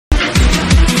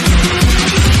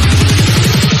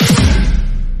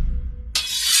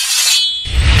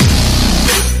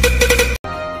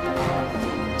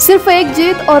सिर्फ एक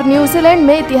जीत और न्यूजीलैंड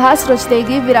में इतिहास रच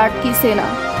देगी विराट की सेना।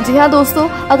 जी हाँ दोस्तों,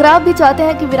 अगर आप भी चाहते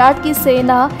हैं कि विराट की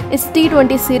सेना इस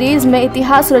T20 सीरीज में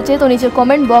इतिहास रचे तो नीचे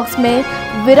कमेंट बॉक्स में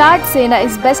विराट सेना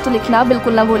इज बेस्ट लिखना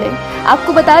बिल्कुल ना भूलें।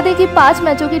 आपको बता दें कि 5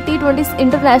 मैचों की T20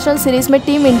 इंटरनेशनल सीरीज में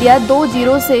टीम इंडिया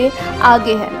 2-0 से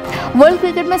आगे है। वर्ल्ड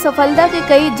क्रिकेट में सफलता के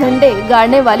कई झंडे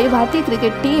गाड़ने वाली भारतीय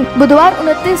क्रिकेट टीम बुधवार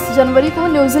 29 जनवरी को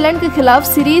न्यूजीलैंड के खिलाफ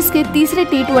सीरीज के तीसरे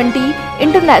T20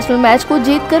 इंटरनेशनल मैच को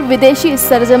जीतकर विदेशी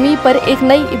सरजमी पर एक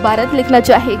नई इबारत लिखना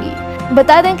चाहेगी।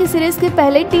 बता दें कि सीरीज के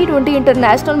पहले T20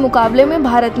 इंटरनेशनल मुकाबले में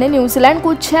भारत ने न्यूजीलैंड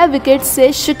को 6 विकेट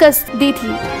से शिकस्त दी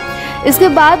थी। इसके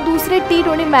बाद दूसरे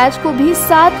T20 मैच को भी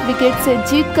 7 विकेट से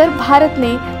जीतकर भारत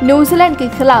ने न्यूजीलैंड के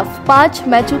खिलाफ 5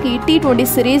 मैचों की T20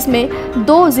 सीरीज में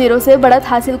 2-0 से बढ़त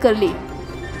हासिल कर ली।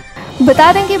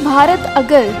 बता दें कि भारत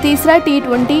अगर तीसरा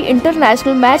T20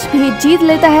 इंटरनेशनल मैच भी जीत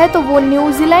लेता है तो वो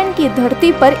न्यूजीलैंड की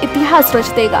धरती पर इतिहास रच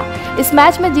देगा। इस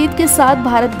मैच में जीत के साथ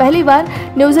भारत पहली बार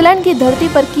न्यूजीलैंड की धरती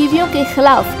पर कीवियों के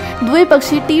खिलाफ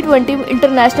द्विपक्षीय T20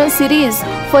 इंटरनेशनल सीरीज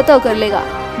फतह कर लेगा।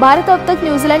 भारत अब तक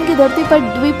न्यूजीलैंड की धरती पर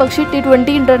द्विपक्षीय T20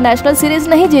 इंटरनेशनल सीरीज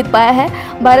नहीं जीत पाया है।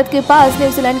 भारत के पास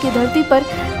न्यूजीलैंड की धरती पर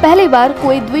पहली बार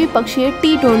कोई द्विपक्षीय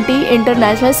T20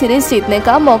 इंटरनेशनल सीरीज जीतने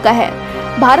का मौका है।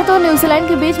 भारत और न्यूजीलैंड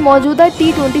के बीच मौजूदा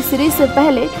T20 सीरीज से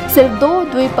पहले सिर्फ 2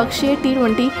 द्विपक्षीय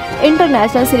T20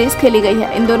 इंटरनेशनल सीरीज खेली गई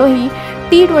है। इन दोनों ही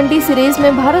T20 सीरीज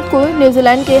में भारत को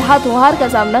न्यूजीलैंड के हाथों हार का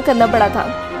सामना करना पड़ा था।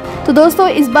 तो दोस्तों,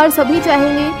 इस बार सभी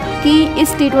चाहेंगे कि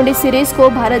इस T20 सीरीज को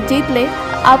भारत जीत ले।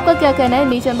 आपका क्या कहना है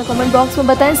नीचे में कमेंट बॉक्स में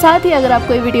बताएं। साथ ही अगर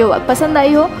आपको ये वीडियो पसंद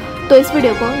आई हो तो इस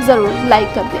वीडियो को ज़रूर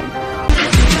लाइक कर दें।